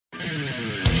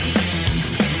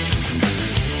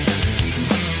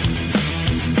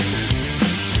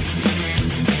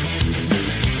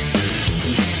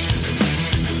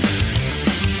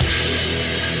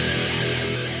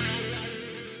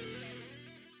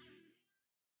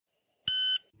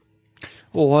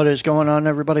What is going on,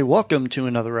 everybody? Welcome to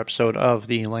another episode of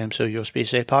the Lamso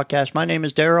USPSA podcast. My name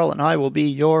is Daryl, and I will be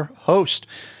your host.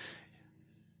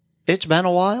 It's been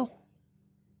a while.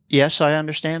 Yes, I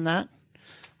understand that.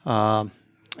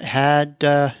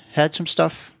 Had some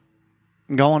stuff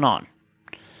going on.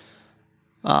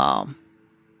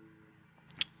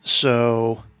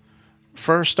 So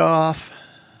first off,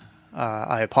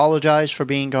 I apologize for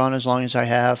being gone as long as I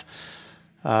have.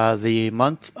 The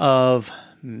month of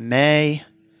May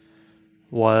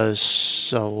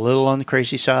was a little on the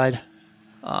crazy side.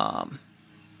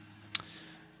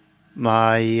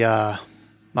 My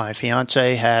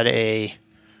fiance had a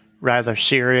rather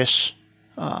serious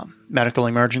medical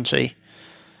emergency,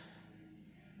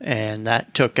 and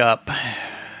that took up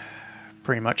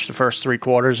pretty much the first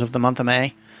 3/4 of the month of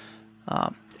May.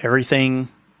 Everything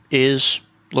is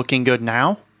looking good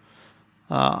now.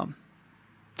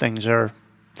 Things are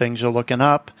looking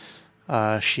up.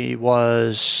 She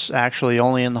was actually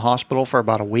only in the hospital for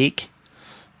about a week,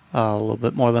 a little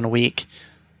bit more than a week.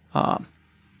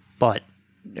 But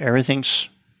everything's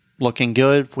looking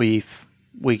good. We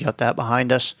got that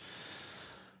behind us.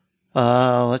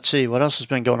 Let's see, what else has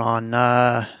been going on?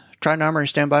 Trident Armory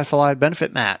Standby for Live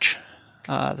benefit match,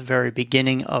 the very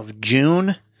beginning of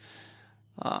June.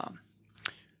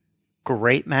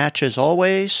 Great match as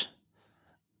always.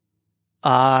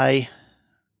 I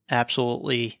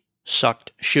absolutely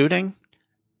sucked shooting,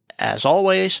 as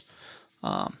always.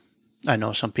 I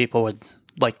know some people would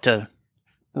like to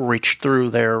reach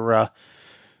through their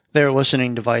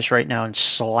listening device right now and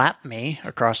slap me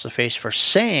across the face for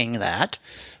saying that.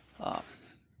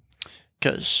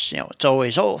 Because, it's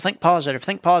always, think positive,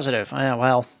 think positive.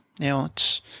 Well,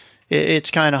 it's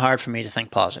kind of hard for me to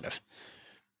think positive.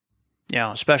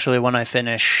 Especially when I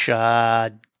finish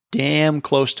damn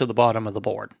close to the bottom of the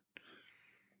board.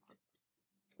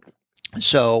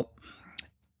 So,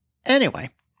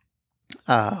 anyway,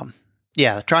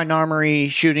 the Trident Armory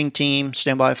shooting team,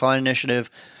 Standby Fly Initiative,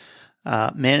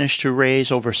 managed to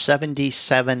raise over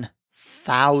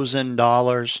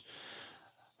 $77,000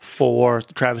 for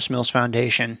the Travis Mills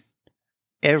Foundation,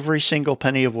 every single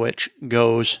penny of which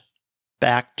goes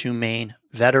back to Maine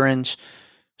veterans.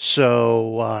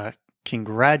 So,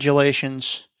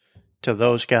 congratulations to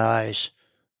those guys.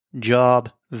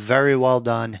 Job very well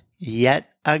done yet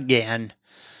again.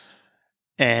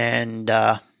 And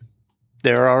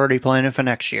they're already planning for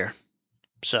next year.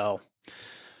 So,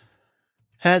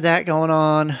 had that going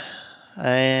on.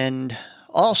 And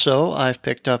also, I've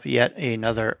picked up yet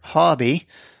another hobby.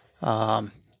 Right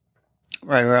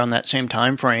around that same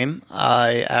time frame,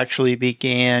 I actually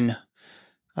began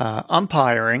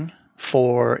umpiring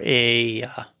for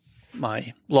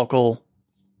my local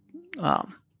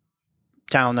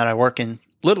town that I work in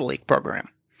Little League program.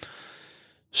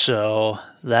 So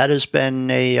that has been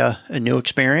a new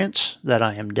experience that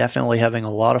I am definitely having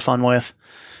a lot of fun with.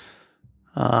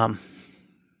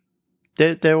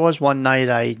 There was one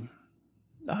night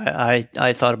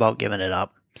I thought about giving it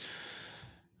up.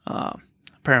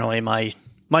 Apparently my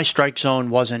strike zone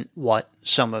wasn't what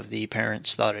some of the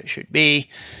parents thought it should be,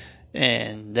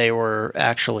 and they were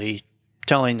actually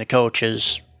telling the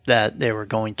coaches that they were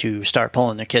going to start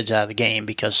pulling their kids out of the game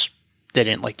because they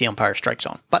didn't like the umpire strike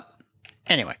zone. But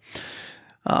anyway,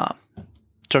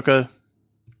 took a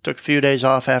few days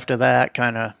off after that,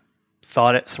 kind of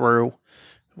thought it through,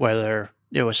 whether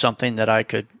it was something that I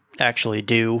could actually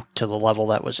do to the level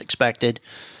that was expected,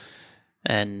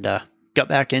 and got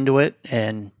back into it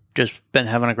and just been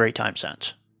having a great time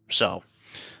since. So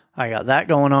I got that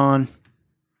going on.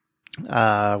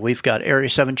 We've got Area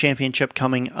 7 Championship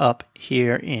coming up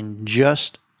here in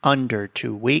just under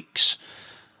 2 weeks.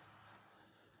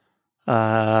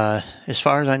 As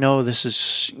far as I know, this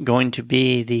is going to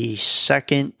be the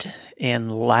second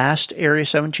and last Area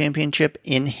 7 Championship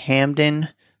in Hamden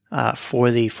for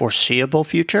the foreseeable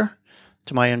future.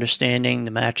 To my understanding,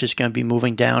 the match is going to be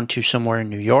moving down to somewhere in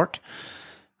New York.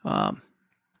 To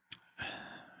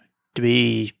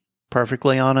be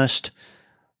perfectly honest,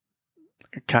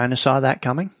 I kind of saw that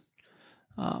coming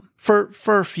for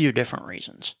a few different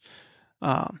reasons.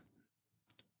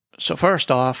 So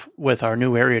first off, with our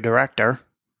new area director,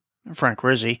 Frank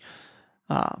Rizzi,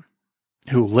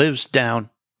 who lives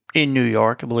down in New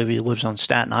York, I believe he lives on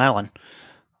Staten Island.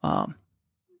 I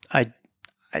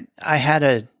had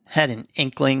an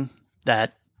inkling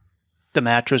that the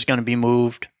match was going to be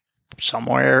moved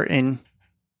somewhere in,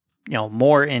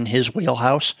 more in his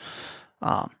wheelhouse.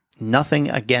 Nothing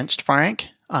against Frank.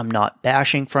 I'm not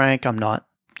bashing Frank. I'm not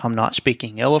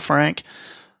speaking ill of Frank.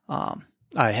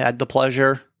 I had the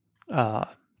pleasure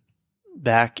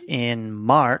back in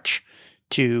March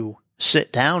to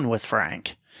sit down with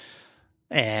Frank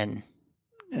and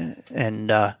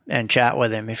chat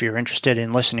with him. If you're interested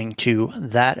in listening to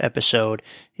that episode,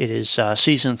 it is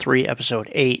season 3, episode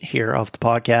 8 here of the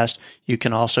podcast. You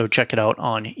can also check it out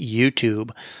on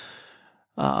YouTube.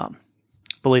 I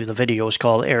believe the video is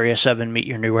called Area 7 Meet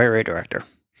Your New Area Director.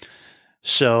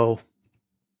 So,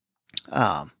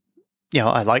 I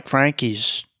like Frank.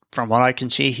 From what I can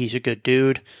see, he's a good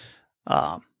dude.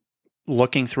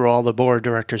 Looking through all the board of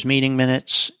directors meeting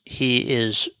minutes, he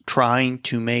is trying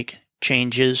to make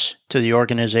changes to the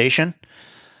organization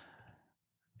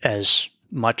as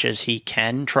much as he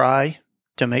can try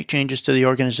to make changes to the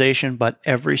organization, but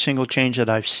every single change that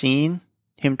I've seen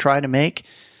him try to make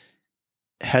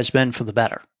has been for the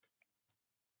better.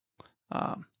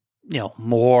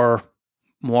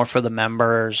 More for the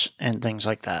members and things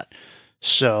like that.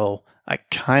 So I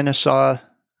kind of saw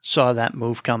that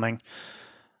move coming.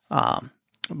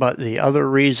 But the other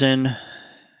reason,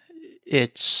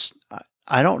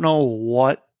 I don't know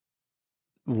what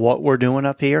we're doing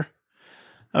up here.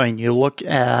 I mean, you look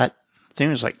at, I think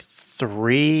it was like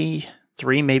three,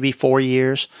 maybe 4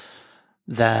 years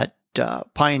that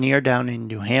Pioneer down in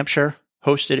New Hampshire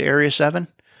hosted Area 7.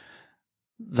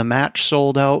 The match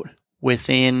sold out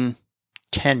within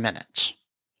 10 minutes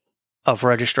of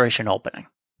registration opening.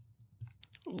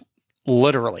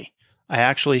 Literally. I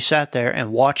actually sat there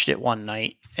and watched it one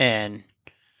night, and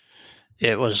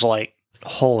it was like,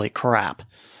 holy crap.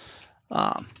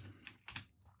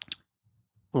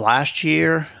 Last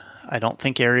year, I don't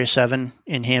think Area 7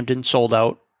 in Hamden sold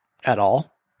out at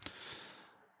all.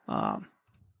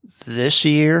 This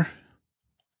year,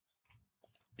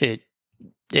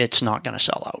 it's not going to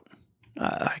sell out.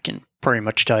 I can pretty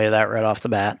much tell you that right off the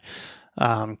bat.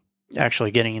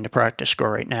 Actually getting into practice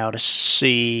score right now to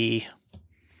see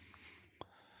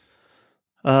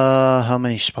how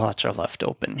many spots are left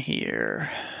open here.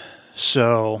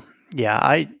 So yeah,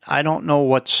 I don't know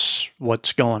what's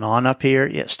going on up here.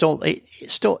 Yeah, still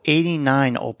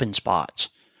 89 open spots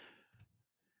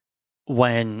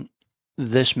when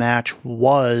this match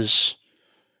was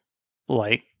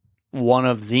like one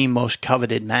of the most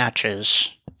coveted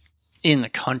matches in the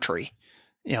country.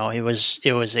 It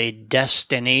was a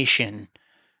destination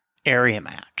area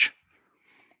match.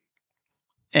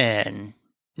 And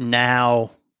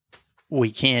now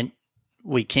we can't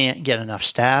get enough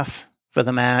staff for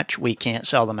the match. We can't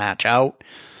sell the match out.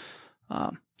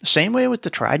 Same way with the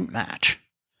Trident match.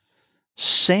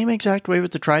 Same exact way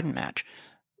with the Trident match.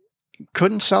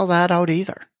 Couldn't sell that out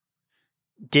either.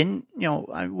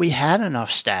 We had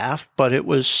enough staff, but it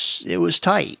was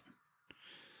tight.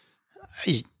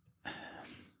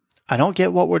 I don't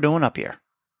get what we're doing up here.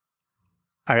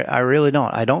 I really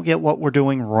don't. I don't get what we're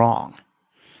doing wrong.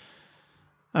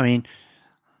 I mean,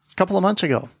 a couple of months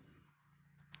ago,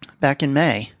 back in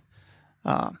May,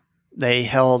 they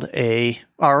held a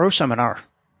RO seminar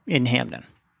in Hamden.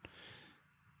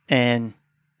 And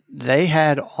they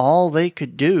had all they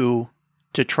could do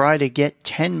to try to get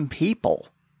 10 people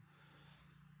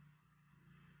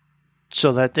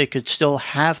so that they could still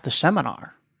have the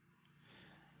seminar.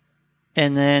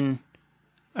 And then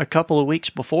a couple of weeks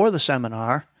before the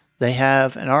seminar, they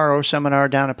have an RO seminar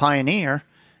down at Pioneer,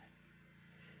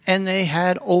 and they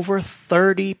had over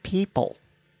 30 people.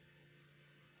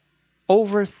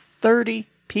 Over 30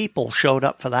 people showed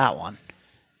up for that one.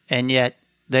 And yet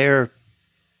they're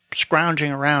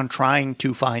scrounging around trying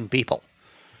to find people.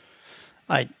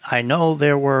 I know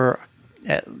there were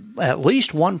at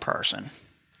least one person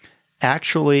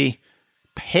actually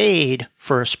paid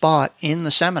for a spot in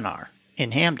the seminar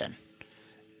in Hamden,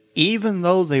 even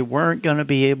though they weren't going to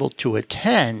be able to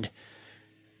attend,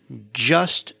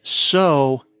 just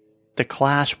so the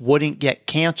class wouldn't get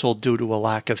canceled due to a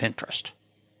lack of interest.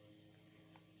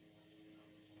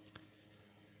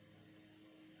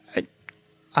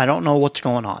 I don't know what's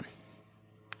going on.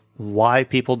 Why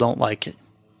people don't like it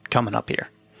coming up here.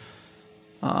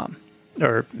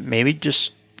 Or maybe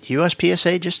just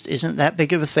USPSA just isn't that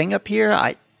big of a thing up here.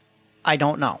 I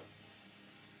don't know.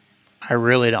 I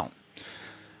really don't.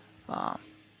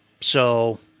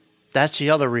 So that's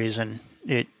the other reason.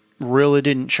 It really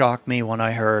didn't shock me when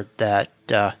I heard that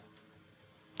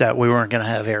we weren't going to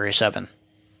have Area 7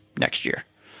 next year.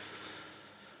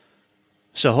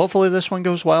 So hopefully this one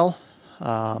goes well.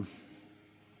 The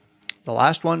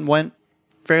last one went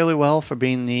fairly well for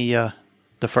being the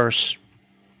first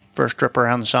trip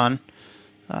around the sun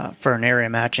for an area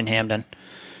match in Hamden.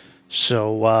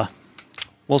 So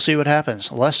we'll see what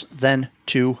happens. Less than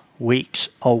 2 weeks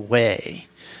away.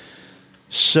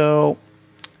 So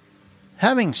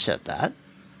having said that,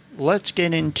 let's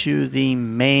get into the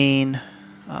main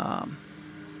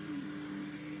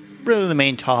really the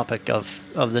main topic of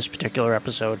this particular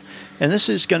episode. And this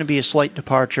is going to be a slight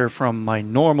departure from my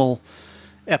normal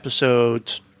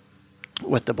episodes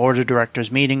with the board of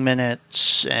directors meeting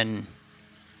minutes and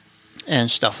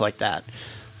stuff like that.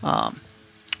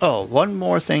 One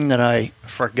more thing that I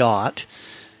forgot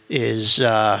is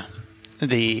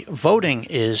the voting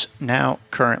is now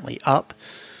currently up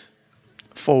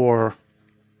for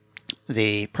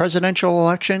the presidential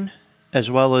election, as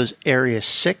well as Area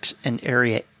 6 and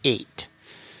Area 8.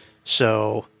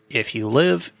 So if you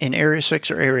live in Area 6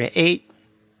 or Area 8,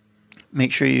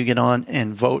 make sure you get on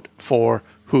and vote for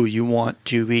who you want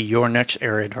to be your next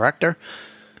area director.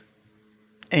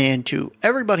 And to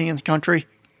everybody in the country,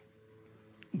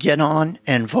 get on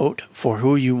and vote for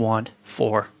who you want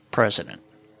for president.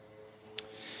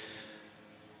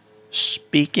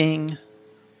 Speaking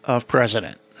of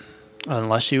president,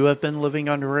 unless you have been living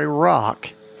under a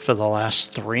rock for the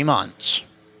last 3 months,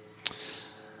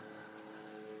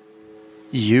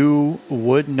 you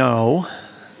would know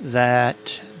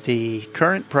that the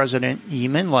current president, Yee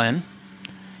Min-lin,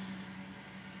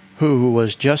 who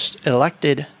was just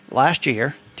elected last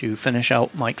year to finish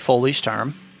out Mike Foley's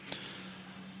term,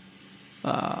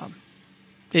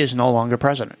 is no longer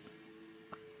president.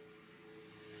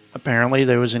 Apparently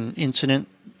there was an incident,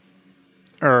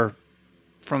 or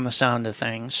from the sound of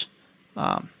things,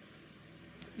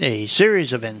 a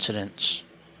series of incidents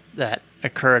that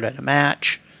occurred at a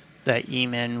match that Yee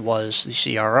Min was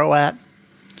the CRO at,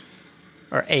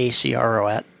 or a CRO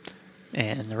at,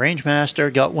 and the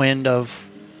Rangemaster got wind of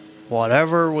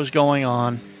whatever was going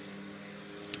on,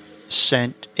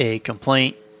 sent a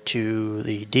complaint to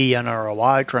the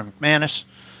DNROI, Troy McManus,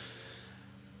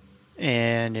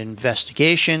 and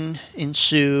investigation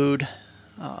ensued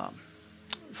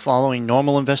following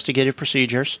normal investigative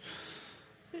procedures,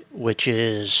 which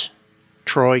is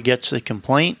Troy gets the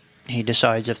complaint. He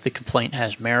decides if the complaint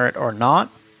has merit or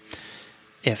not.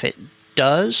 If it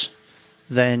does,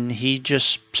 then he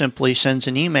just simply sends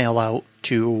an email out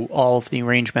to all of the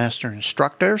Rangemaster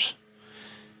instructors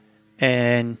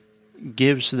and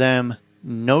gives them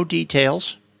no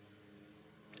details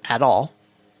at all.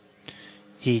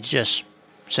 He just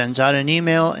sends out an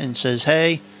email and says,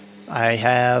 hey, I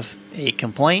have a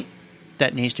complaint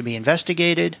that needs to be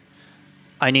investigated.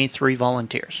 I need 3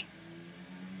 volunteers.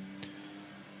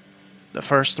 The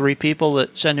first 3 people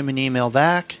that send him an email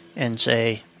back and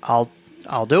say, I'll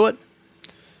do it,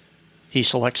 he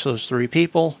selects those 3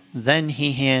 people. Then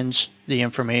he hands the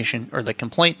information or the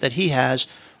complaint that he has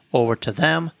over to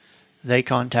them. They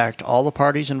contact all the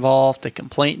parties involved, the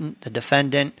complainant, the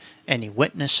defendant, any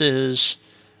witnesses.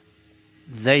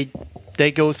 They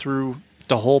go through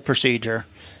the whole procedure,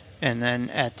 and then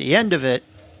at the end of it,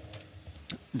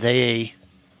 they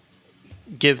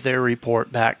give their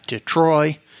report back to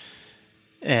Troy,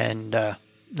 and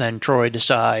then Troy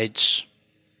decides,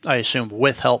 I assume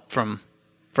with help from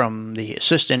the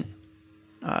assistant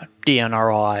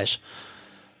DNROIs,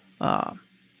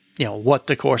 what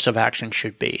the course of action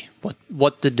should be,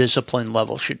 what the discipline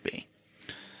level should be.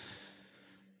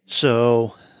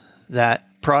 So that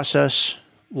process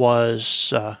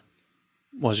was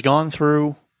gone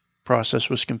through, process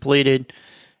was completed,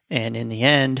 and in the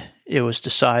end, it was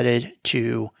decided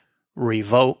to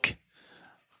revoke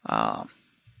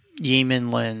Yee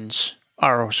Min-lin's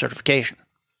RO certification.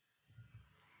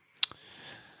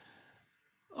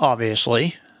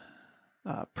 Obviously,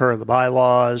 per the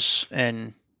bylaws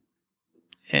and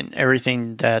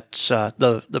everything that's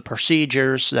the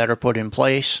procedures that are put in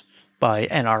place by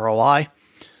NROI,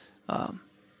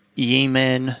 Yee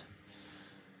Min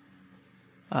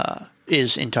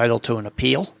is entitled to an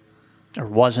appeal, or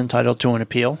was entitled to an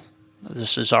appeal.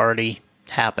 This has already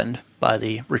happened by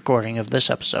the recording of this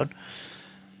episode.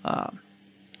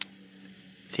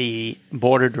 The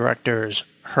board of directors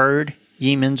heard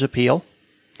Yee Min's appeal.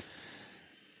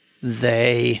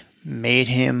 They made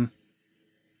him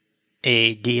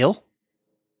a deal.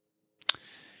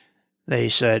 They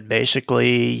said,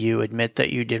 basically, you admit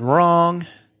that you did wrong,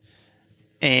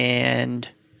 and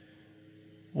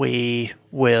we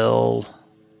will,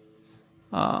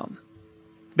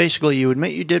 basically, you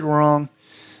admit you did wrong,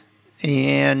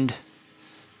 and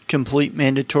complete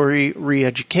mandatory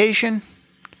re-education,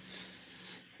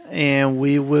 and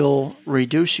we will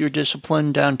reduce your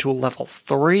discipline down to a level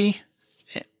 3,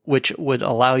 which would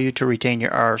allow you to retain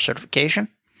your R certification.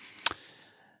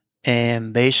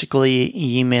 And basically,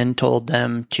 Yee Min told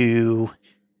them to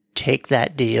take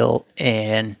that deal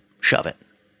and shove it.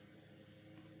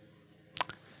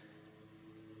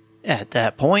 At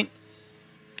that point,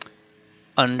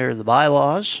 under the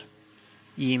bylaws,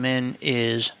 Yee Min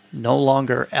is no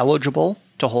longer eligible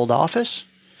to hold office.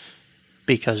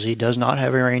 because he does not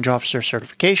have a range officer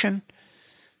certification.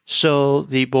 So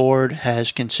the board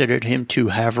has considered him to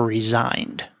have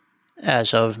resigned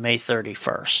as of May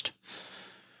 31st.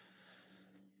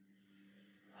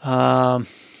 How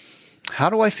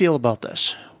do I feel about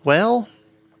this? Well,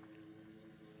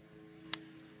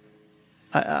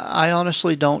 I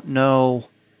honestly don't know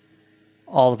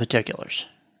all the particulars.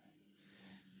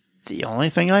 The only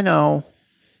thing I know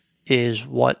is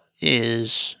what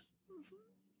is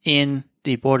in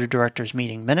the board of directors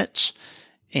meeting minutes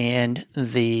and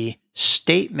the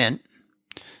statement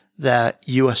that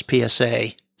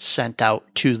USPSA sent out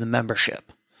to the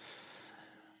membership.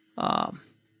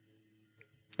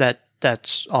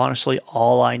 That's honestly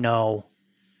all I know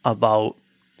about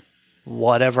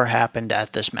whatever happened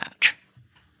at this match.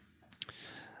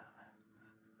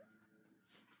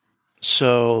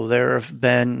 So there have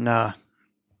been a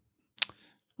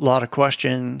lot of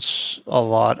questions, a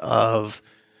lot of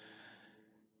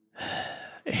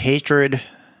hatred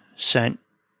sent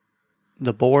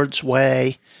the board's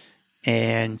way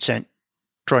and sent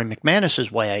Troy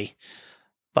McManus's way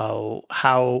about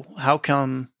how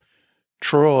come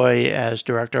Troy, as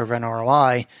director of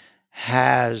NROI,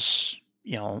 has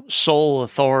sole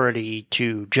authority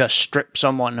to just strip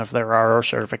someone of their RO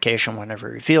certification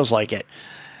whenever he feels like it.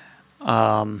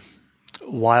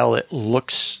 While it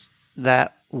looks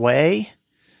that way,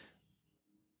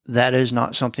 that is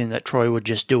not something that Troy would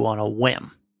just do on a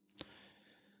whim.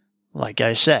 Like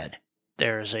I said,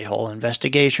 there's a whole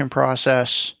investigation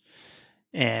process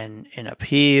and an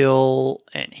appeal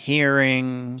and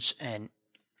hearings and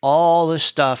all this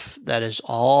stuff that is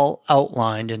all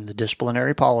outlined in the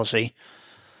disciplinary policy.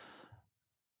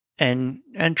 And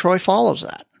Troy follows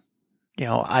that.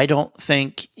 I don't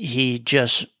think he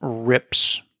just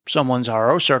rips someone's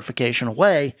RO certification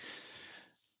away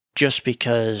just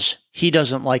because he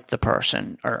doesn't like the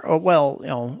person.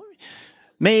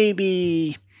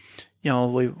 Maybe,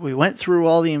 we went through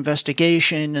all the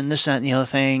investigation and this, that, and the other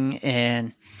thing,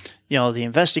 and, the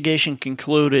investigation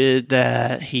concluded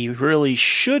that he really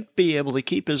should be able to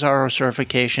keep his RO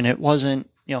certification. It wasn't,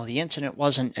 the incident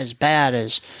wasn't as bad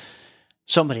as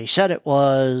somebody said it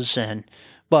was,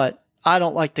 but I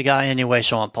don't like the guy anyway,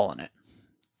 so I'm pulling it.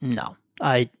 No,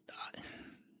 I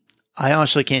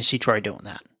honestly can't see Troy doing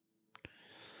that.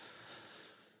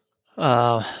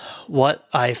 What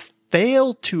I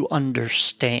fail to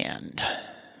understand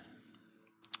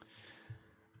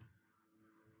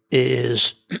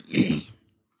is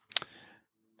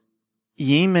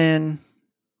Yeeman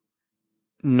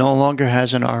no longer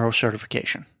has an RO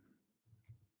certification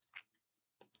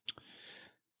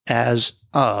as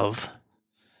of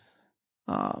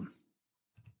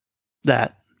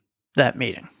that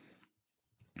meeting.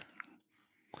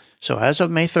 So as of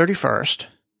May 31st,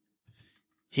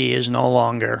 he is no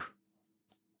longer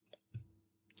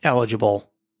eligible,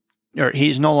 or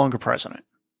he's no longer president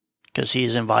because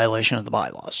he's in violation of the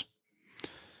bylaws.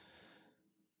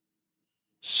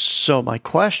 So my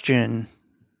question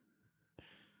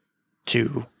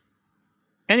to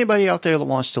anybody out there that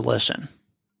wants to listen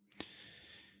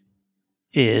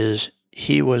is,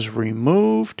 he was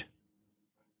removed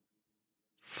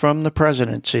from the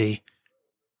presidency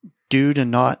due to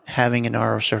not having an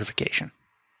RO certification.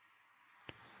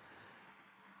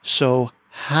 So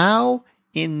how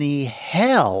in the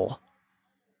hell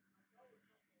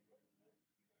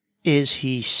is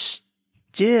he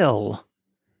still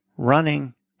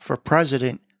running for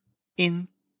president in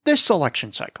this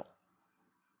election cycle?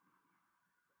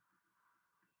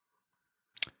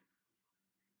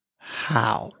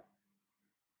 How?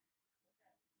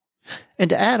 And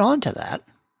to add on to that,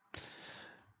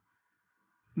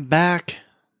 back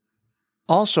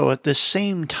also at the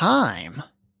same time,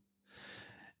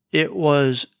 it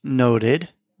was noted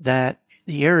that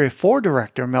the Area 4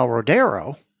 director, Mel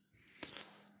Rodero,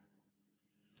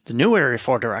 the new Area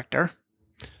 4 director,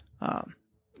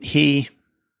 he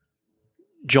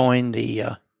joined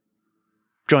the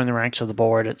ranks of the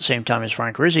board at the same time as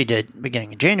Frank Rizzi did,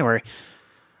 beginning in January.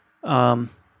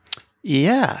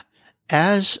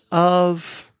 As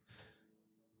of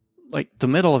the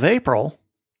middle of April,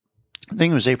 I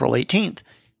think it was April 18th,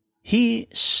 he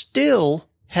still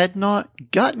had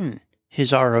not gotten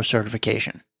his RO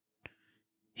certification.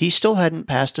 He still hadn't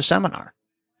passed a seminar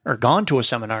or gone to a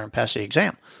seminar and passed the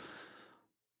exam.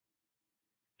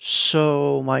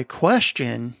 So my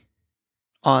question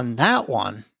on that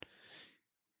one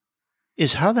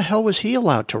is, how the hell was he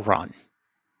allowed to run?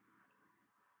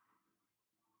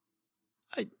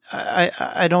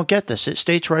 I don't get this. It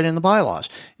states right in the bylaws,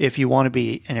 if you want to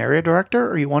be an area director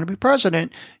or you want to be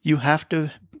president, you have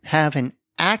to have an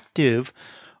active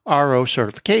RO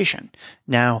certification.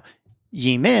 Now,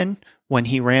 Ye Min, when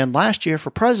he ran last year for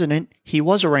president, he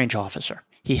was a range officer.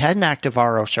 He had an active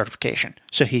RO certification,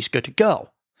 so he's good to go.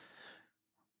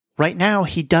 Right now,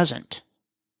 he doesn't.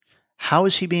 How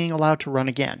is he being allowed to run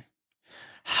again?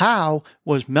 How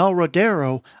was Mel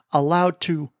Rodero allowed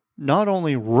to not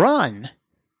only run,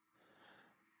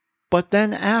 but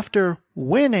then after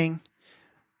winning,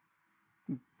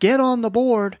 get on the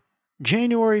board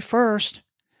January 1st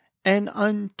and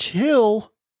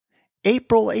until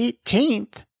April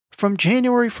 18th, from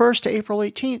January 1st to April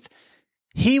 18th,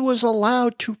 he was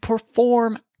allowed to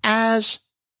perform as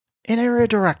an area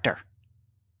director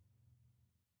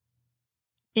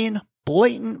in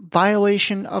blatant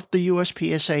violation of the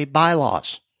USPSA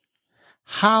bylaws.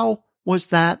 How was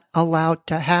that allowed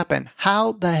to happen?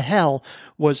 How the hell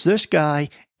was this guy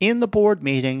in the board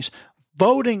meetings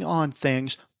voting on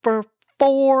things for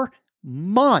 4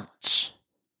 months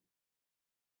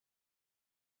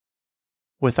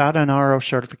without an RO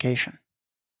certification?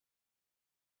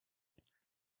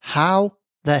 How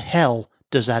the hell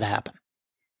does that happen?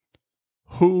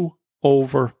 Who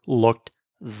overlooked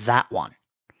that one?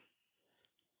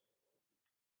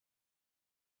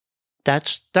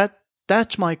 That's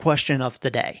my question of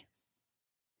the day.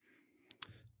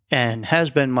 And has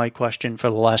been my question for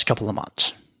the last couple of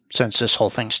months since this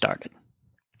whole thing started.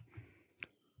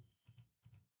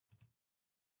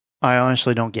 I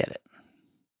honestly don't get it.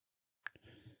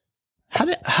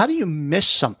 How do you miss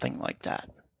something like that?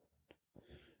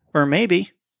 Or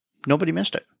maybe nobody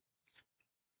missed it.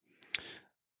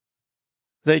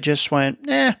 They just went,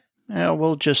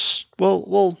 we'll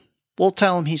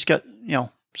tell him he's got,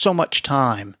 so much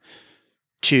time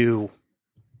to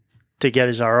get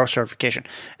his RO certification.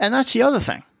 And that's the other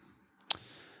thing.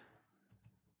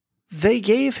 They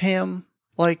gave him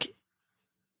like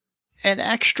an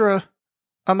extra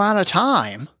amount of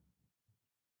time.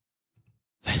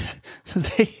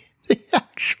 They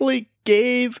actually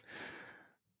gave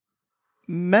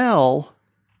Mel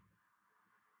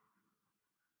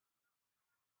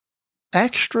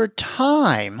extra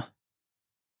time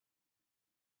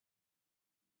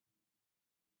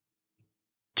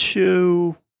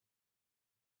to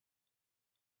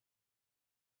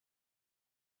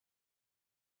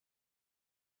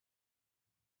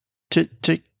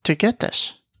get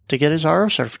this, to get his RO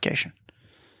certification.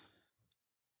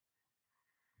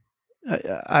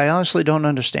 I honestly don't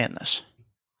understand this.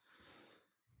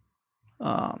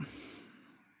 I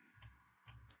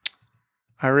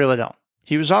really don't.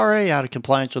 He was already out of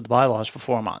compliance with the bylaws for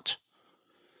 4 months.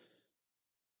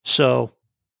 So,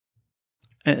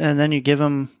 and then you give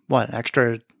him, an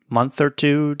extra month or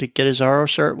two to get his RO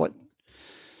cert? What?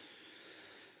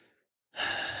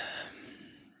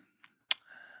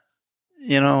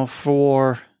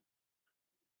 For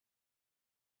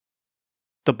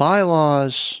the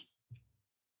bylaws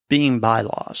being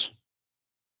bylaws,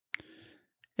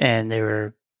 and they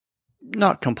were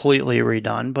not completely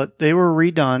redone, but they were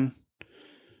redone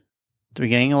at the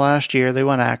beginning of last year. They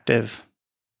went active.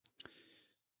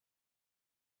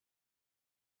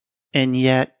 And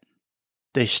yet,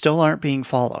 they still aren't being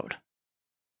followed.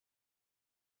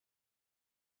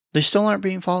 They still aren't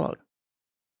being followed.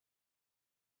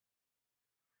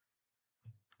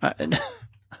 I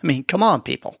mean, come on,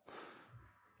 people.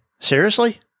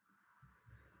 Seriously?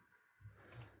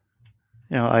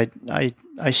 I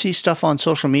see stuff on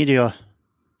social media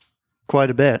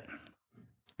quite a bit.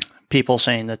 People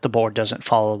saying that the board doesn't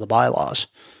follow the bylaws.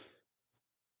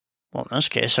 Well, in this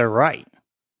case, they're right.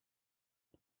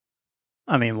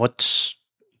 I mean, what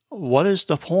is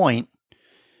the point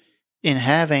in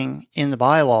having in the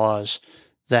bylaws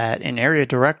that an area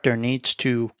director needs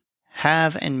to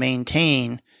have and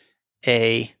maintain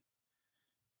a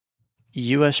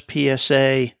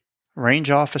USPSA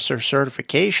range officer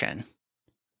certification,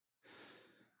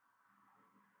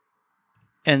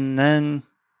 and then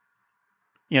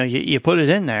you put it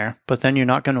in there, but then you're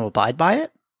not going to abide by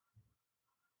it?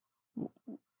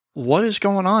 What is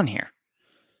going on here?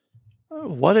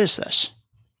 What is this?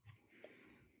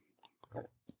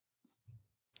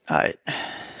 I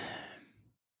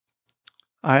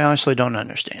honestly don't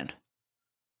understand.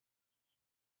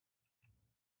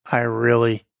 I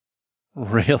really,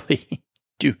 really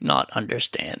do not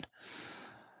understand.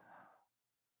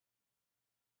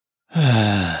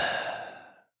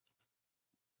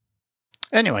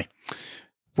 Anyway,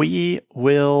 we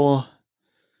will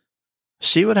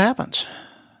see what happens.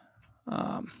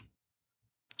 We're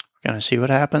going to see what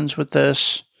happens with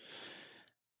this.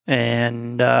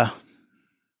 And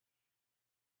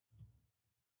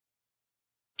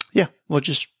we'll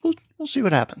see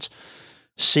what happens.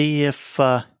 See if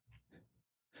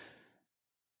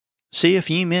see if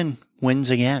Yi-Min wins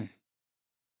again.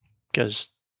 Because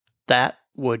that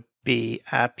would be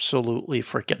absolutely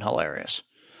freaking hilarious.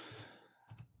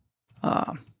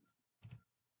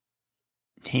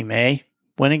 He may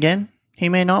win again. He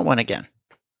may not win again.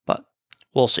 But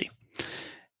we'll see.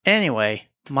 Anyway,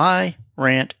 my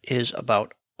rant is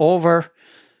about over.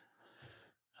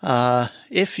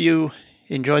 If you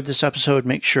enjoyed this episode,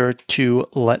 make sure to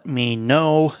let me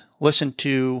know. Listen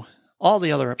to all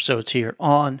the other episodes here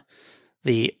on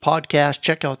the podcast.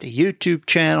 Check out the YouTube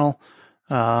channel.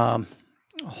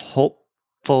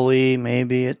 Hopefully,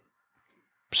 maybe at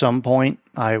some point,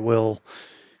 I will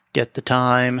get the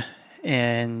time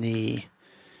and the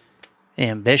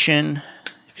ambition,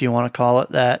 if you want to call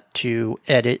it that, to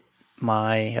edit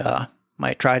my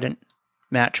my Trident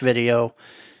match video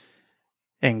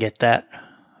and get that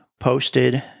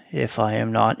posted if I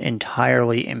am not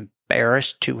entirely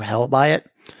embarrassed to hell by it.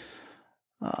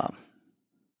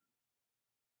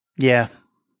 Yeah,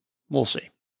 we'll see.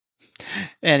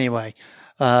 Anyway,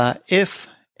 if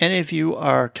any of you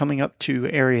are coming up to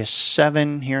Area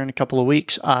 7 here in a couple of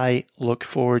weeks, I look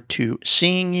forward to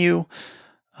seeing you.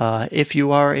 If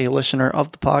you are a listener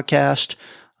of the podcast,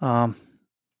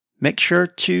 make sure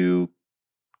to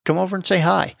come over and say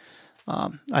hi.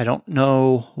 I don't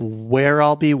know where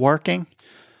I'll be working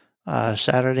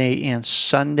Saturday and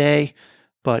Sunday,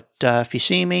 but if you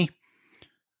see me,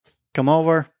 come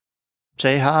over,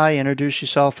 say hi, introduce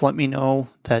yourself, let me know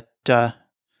that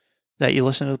that you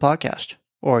listen to the podcast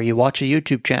or you watch a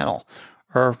YouTube channel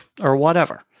or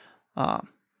whatever.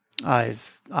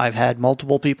 I've had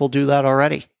multiple people do that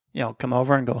already. You know, come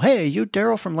over and go, "Hey, are you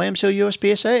Daryl from Lambs Hill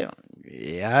USPSA?"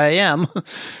 Yeah, I am.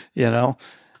 You know,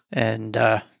 and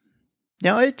you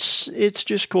know, it's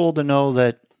just cool to know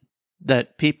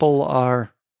that people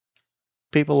are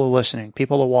listening,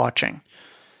 people are watching,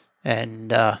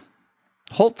 and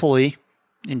hopefully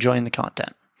enjoying the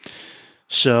content.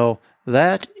 So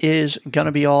that is going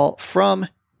to be all from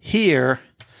here.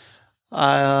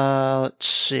 Let's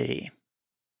see.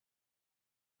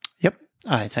 Yep,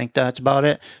 I think that's about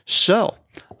it. So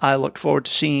I look forward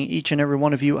to seeing each and every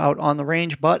one of you out on the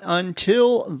range. But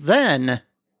until then,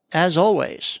 as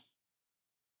always,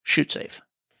 shoot safe.